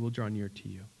God, and he will draw near to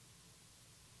you.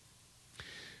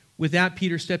 With that,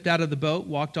 Peter stepped out of the boat,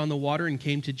 walked on the water, and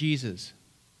came to Jesus.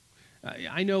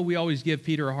 I know we always give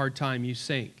Peter a hard time. You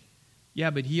sank. Yeah,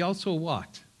 but he also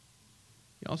walked.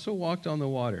 He also walked on the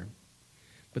water.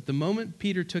 But the moment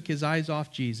Peter took his eyes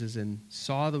off Jesus and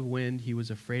saw the wind, he was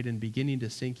afraid, and beginning to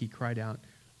sink, he cried out,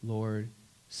 Lord,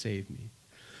 save me.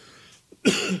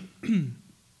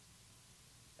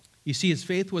 You see, his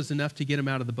faith was enough to get him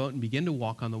out of the boat and begin to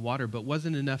walk on the water, but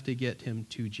wasn't enough to get him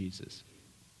to Jesus.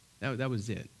 That was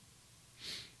it.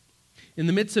 In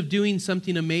the midst of doing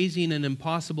something amazing and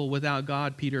impossible without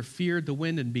God, Peter feared the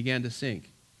wind and began to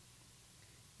sink.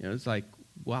 You know, it's like,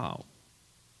 wow.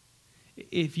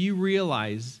 If you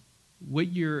realize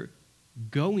what you're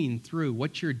going through,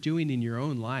 what you're doing in your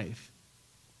own life,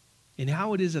 and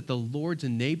how it is that the Lord's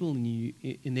enabling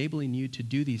you to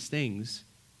do these things,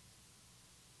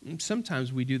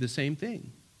 sometimes we do the same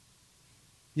thing.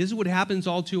 This is what happens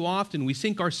all too often. We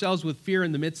sink ourselves with fear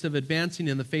in the midst of advancing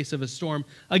in the face of a storm.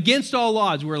 Against all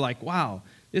odds, we're like, wow,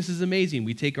 this is amazing.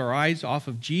 We take our eyes off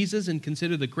of Jesus and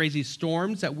consider the crazy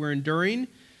storms that we're enduring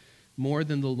more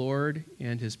than the Lord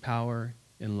and his power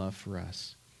and love for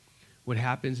us. What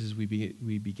happens is we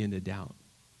begin to doubt.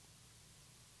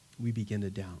 We begin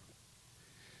to doubt.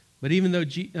 But even though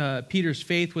Peter's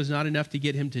faith was not enough to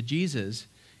get him to Jesus,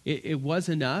 it was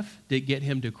enough to get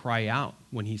him to cry out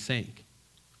when he sank.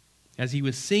 As he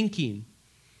was sinking,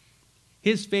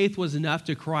 his faith was enough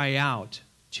to cry out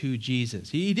to Jesus.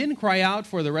 He didn't cry out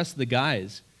for the rest of the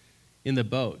guys in the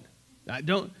boat.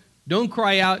 Don't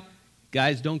cry out,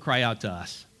 guys, don't cry out to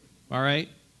us, all right?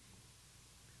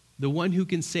 The one who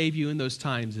can save you in those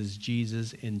times is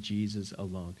Jesus and Jesus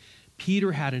alone.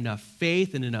 Peter had enough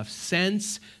faith and enough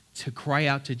sense to cry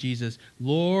out to Jesus,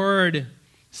 Lord,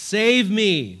 save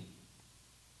me.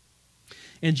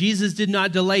 And Jesus did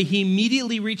not delay. He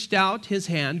immediately reached out his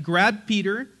hand, grabbed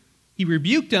Peter, he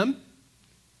rebuked him,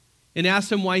 and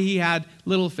asked him why he had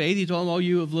little faith. He told him, oh,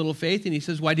 you have little faith. And he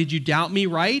says, why did you doubt me,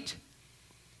 right?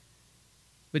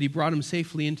 But he brought him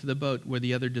safely into the boat where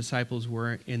the other disciples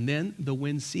were, and then the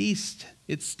wind ceased.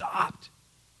 It stopped.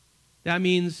 That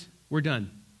means we're done.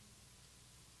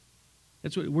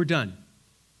 We're done.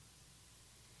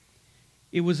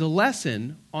 It was a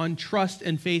lesson on trust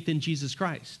and faith in Jesus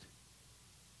Christ.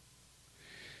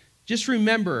 Just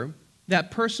remember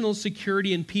that personal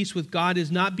security and peace with God is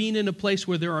not being in a place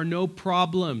where there are no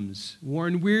problems.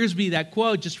 Warren Wiersbe, that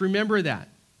quote, just remember that.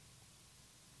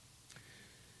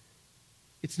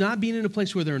 It's not being in a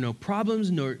place where there are no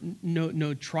problems,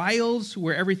 no trials,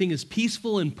 where everything is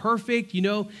peaceful and perfect. You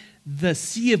know, the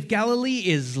Sea of Galilee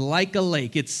is like a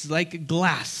lake. It's like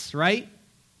glass, right?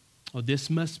 Oh, this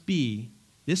must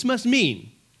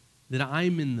mean that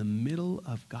I'm in the middle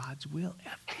of God's will.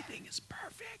 Everything is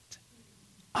perfect.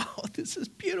 Oh, this is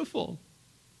beautiful.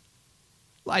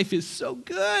 Life is so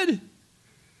good.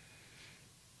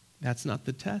 That's not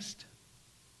the test.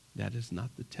 That is not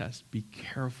the test. Be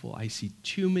careful. I see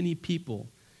too many people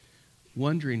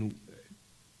wondering,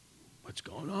 what's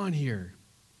going on here?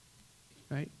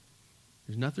 Right?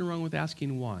 There's nothing wrong with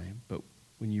asking why, but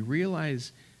when you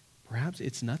realize Perhaps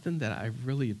it's nothing that I've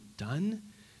really done.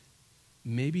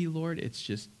 Maybe, Lord, it's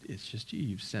just you.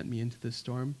 You've sent me into the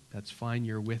storm. That's fine.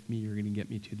 You're with me. You're going to get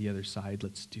me to the other side.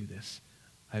 Let's do this.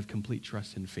 I have complete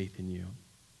trust and faith in you.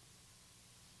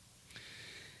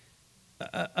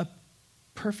 A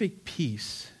perfect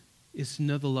peace is to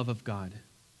know the love of God,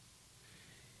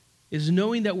 is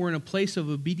knowing that we're in a place of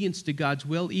obedience to God's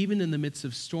will, even in the midst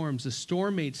of storms. The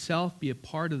storm may itself be a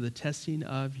part of the testing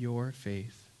of your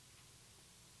faith.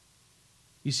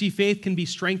 You see, faith can be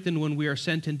strengthened when we are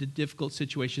sent into difficult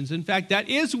situations. In fact, that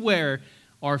is where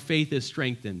our faith is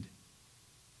strengthened.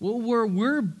 Well, where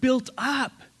we're built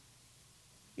up.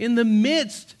 In the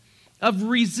midst of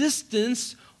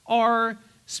resistance, our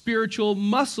spiritual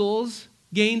muscles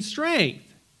gain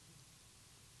strength.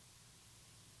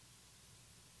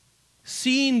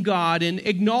 Seeing God and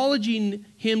acknowledging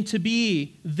Him to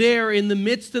be there in the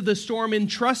midst of the storm and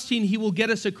trusting He will get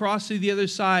us across to the other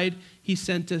side He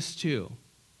sent us to.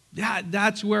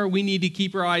 That's where we need to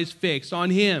keep our eyes fixed, on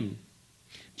Him.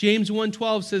 James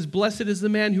 1:12 says, "Blessed is the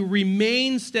man who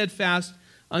remains steadfast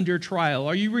under trial."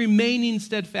 Are you remaining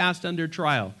steadfast under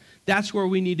trial? That's where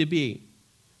we need to be.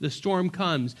 The storm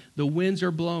comes, the winds are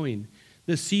blowing,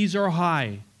 the seas are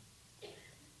high,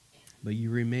 but you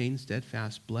remain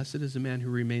steadfast. Blessed is the man who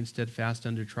remains steadfast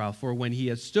under trial, for when he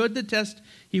has stood the test,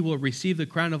 he will receive the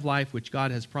crown of life which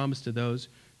God has promised to those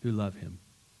who love Him.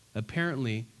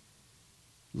 Apparently,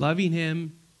 loving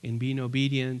Him and being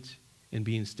obedient and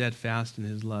being steadfast in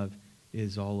His love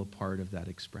is all a part of that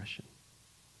expression.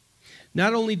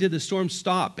 Not only did the storm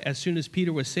stop as soon as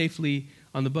Peter was safely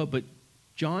on the boat, but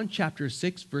John chapter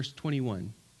 6, verse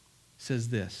 21 says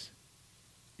this,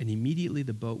 "And immediately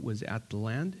the boat was at the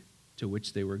land to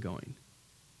which they were going."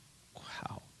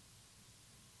 Wow.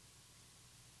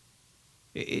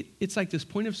 It's like this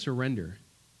point of surrender.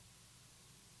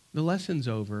 The lesson's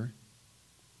over,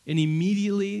 and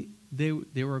immediately they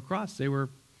were across. They were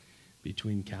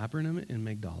between Capernaum and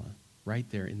Magdala, right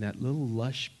there in that little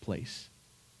lush place.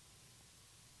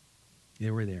 They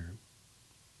were there.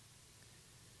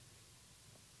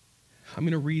 I'm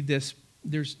going to read this.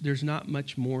 There's not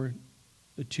much more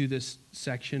to this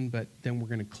section, but then we're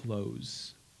going to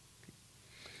close.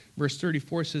 Verse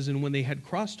 34 says, "And when they had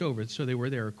crossed over," so they were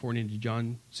there according to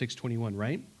John 6:21,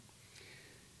 right?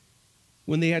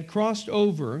 "When they had crossed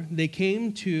over, they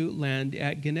came to land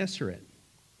at Gennesaret.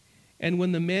 And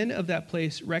when the men of that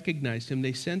place recognized Him,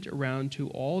 they sent around to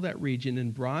all that region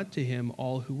and brought to Him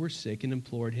all who were sick and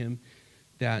implored Him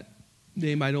that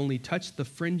they might only touch the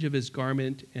fringe of His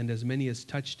garment, and as many as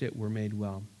touched it were made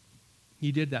well."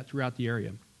 He did that throughout the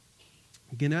area.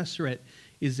 Gennesaret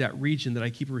is that region that I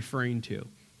keep referring to,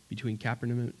 between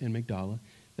Capernaum and Magdala,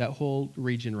 that whole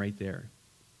region right there.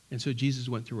 And so Jesus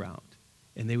went throughout,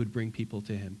 and they would bring people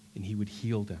to Him, and He would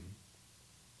heal them.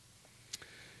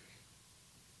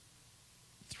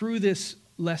 Through this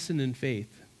lesson in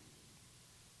faith,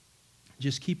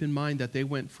 just keep in mind that they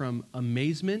went from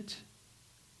amazement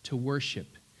to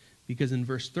worship. Because in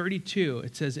verse 32,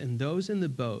 it says, "And those in the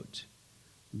boat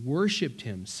worshipped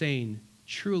Him, saying,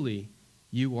 'Truly,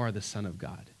 you are the Son of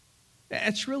God.'"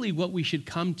 That's really what we should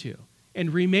come to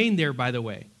and remain there, by the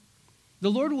way. The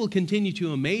Lord will continue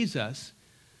to amaze us,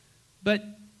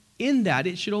 but in that,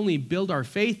 it should only build our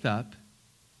faith up,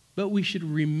 but we should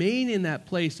remain in that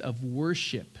place of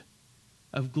worship,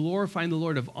 of glorifying the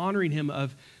Lord, of honoring Him,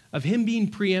 of Him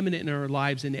being preeminent in our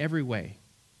lives in every way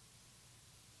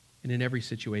and in every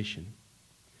situation.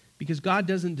 Because God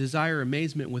doesn't desire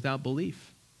amazement without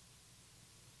belief.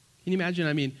 Can you imagine?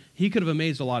 I mean, He could have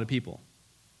amazed a lot of people.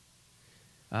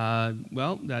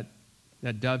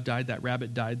 That dove died, that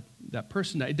rabbit died, that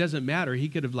person died. It doesn't matter. He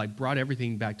could have brought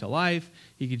everything back to life.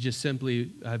 He could just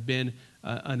simply have been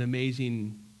an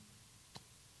amazing,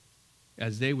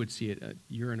 as they would see it,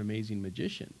 you're an amazing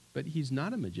magician. But He's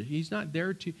not a magician. He's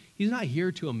not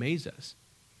here to amaze us.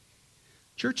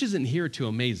 Church isn't here to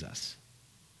amaze us.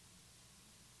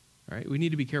 All right? We need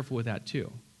to be careful with that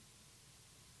too.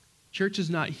 Church is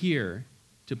not here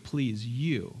to please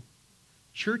you.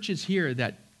 Church is here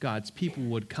that God's people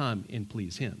would come and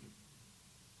please Him.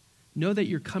 Know that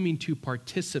you're coming to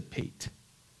participate,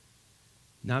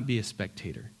 not be a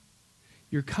spectator.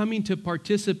 You're coming to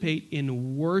participate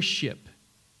in worship,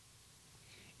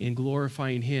 in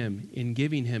glorifying Him, in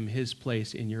giving Him His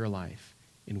place in your life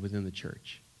and within the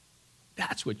church.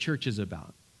 That's what church is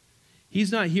about.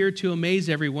 He's not here to amaze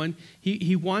everyone.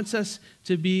 He wants us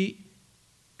to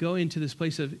go into this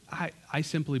place of, I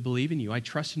simply believe in you. I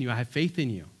trust in you. I have faith in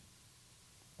you.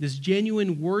 This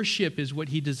genuine worship is what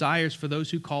He desires for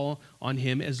those who call on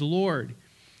Him as Lord.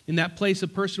 In that place, a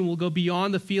person will go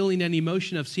beyond the feeling and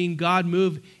emotion of seeing God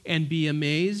move and be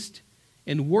amazed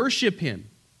and worship him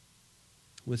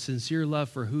with sincere love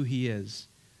for who he is.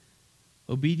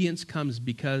 Obedience comes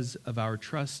because of our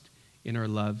trust in our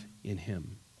love in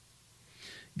him.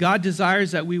 God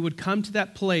desires that we would come to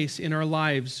that place in our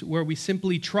lives where we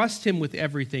simply trust him with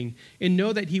everything and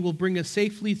know that he will bring us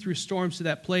safely through storms to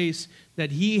that place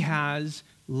that he has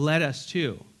led us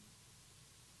to.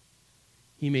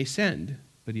 He may send,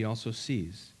 but he also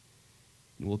sees,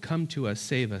 and will come to us,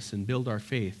 save us, and build our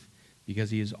faith because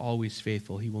he is always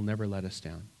faithful. He will never let us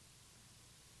down.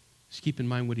 Just keep in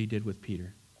mind what he did with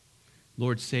Peter.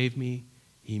 Lord, save me.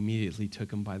 He immediately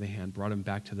took him by the hand, brought him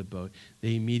back to the boat.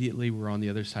 They immediately were on the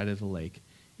other side of the lake.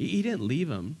 He didn't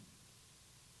leave him.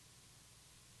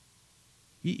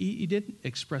 He didn't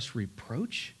express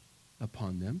reproach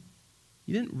upon them.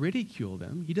 He didn't ridicule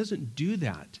them. He doesn't do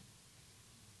that.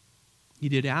 He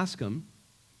did ask him,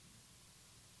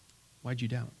 why'd you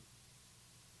doubt?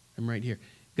 I'm right here.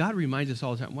 God reminds us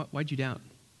all the time, why'd you doubt?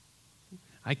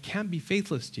 I can't be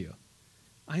faithless to you.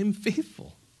 I am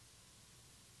faithful.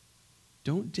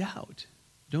 Don't doubt.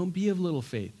 Don't be of little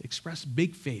faith. Express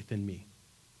big faith in me.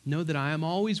 Know that I am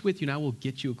always with you and I will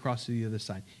get you across to the other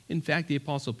side. In fact, the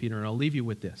Apostle Peter, and I'll leave you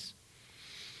with this.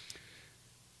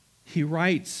 He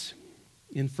writes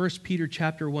in 1 Peter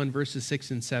chapter 1, verses 6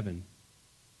 and 7.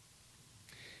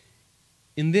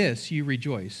 In this you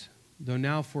rejoice, though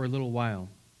now for a little while,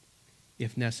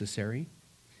 if necessary,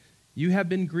 you have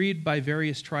been grieved by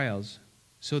various trials,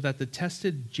 so that the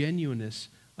tested genuineness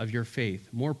of your faith,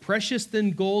 more precious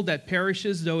than gold that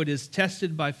perishes though it is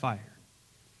tested by fire,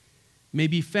 may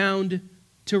be found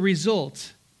to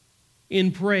result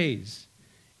in praise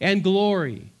and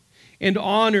glory and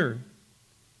honor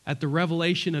at the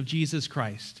revelation of Jesus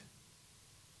Christ.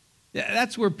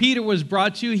 That's where Peter was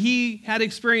brought to. He had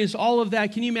experienced all of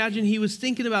that. Can you imagine? He was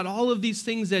thinking about all of these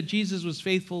things that Jesus was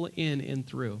faithful in and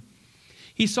through.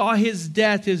 He saw his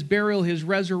death, his burial, his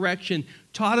resurrection,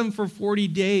 taught him for 40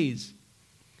 days,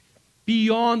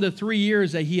 beyond the 3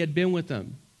 years that he had been with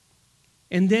them.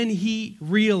 And then he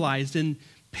realized and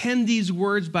penned these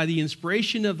words by the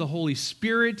inspiration of the Holy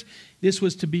Spirit. This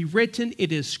was to be written.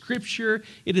 It is Scripture.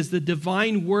 It is the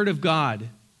divine Word of God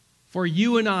for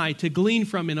you and I to glean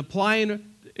from and apply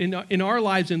in our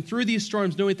lives and through these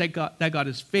storms, knowing that God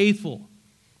is faithful.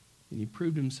 And he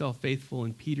proved himself faithful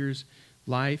in Peter's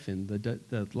life and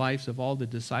the lives of all the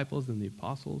disciples and the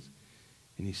apostles.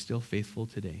 And he's still faithful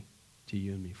today to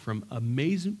you and me. From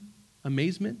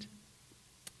amazement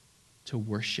to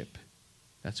worship.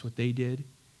 That's what they did.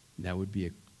 And that would be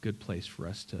a good place for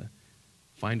us to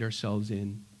find ourselves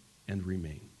in and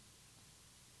remain.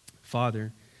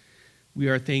 Father, we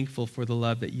are thankful for the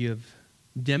love that you have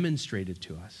demonstrated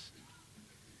to us.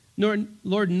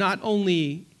 Lord, not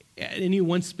only at any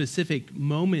one specific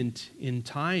moment in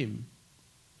time,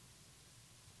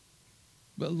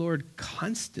 but Lord,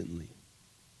 constantly.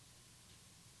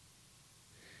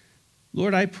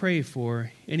 Lord, I pray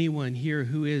for anyone here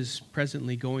who is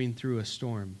presently going through a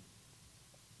storm.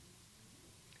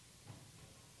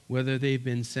 Whether they've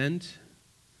been sent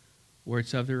or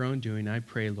it's of their own doing, I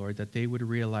pray, Lord, that they would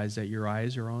realize that your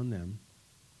eyes are on them,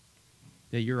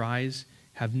 that your eyes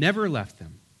have never left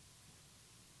them,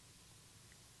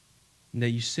 and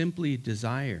that you simply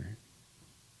desire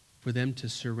for them to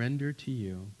surrender to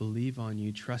you, believe on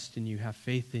you, trust in you, have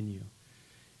faith in you,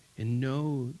 and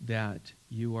know that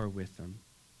you are with them.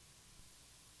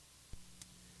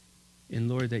 And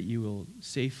Lord, that you will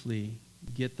safely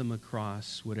get them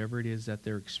across whatever it is that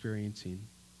they're experiencing.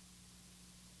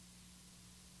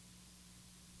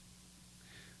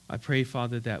 I pray,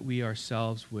 Father, that we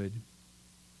ourselves would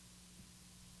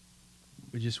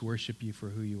just worship you for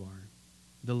who you are.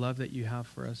 The love that you have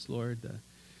for us, Lord,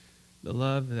 the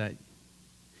love that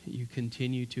you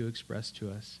continue to express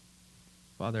to us.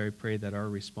 Father, I pray that our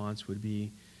response would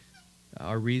be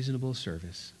our reasonable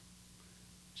service,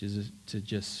 which is to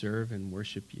just serve and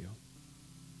worship you.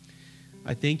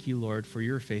 I thank you, Lord, for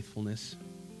your faithfulness.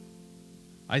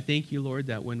 I thank you, Lord,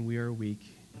 that when we are weak,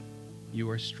 you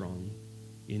are strong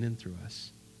in and through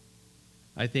us.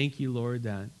 I thank you, Lord,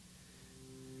 that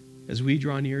as we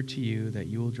draw near to you, that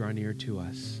you will draw near to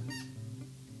us.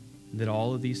 And that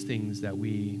all of these things that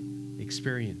we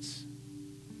experience,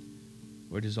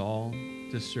 Lord, is all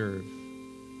to serve,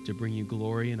 to bring you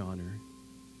glory and honor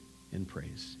and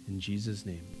praise. In Jesus'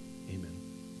 name, amen.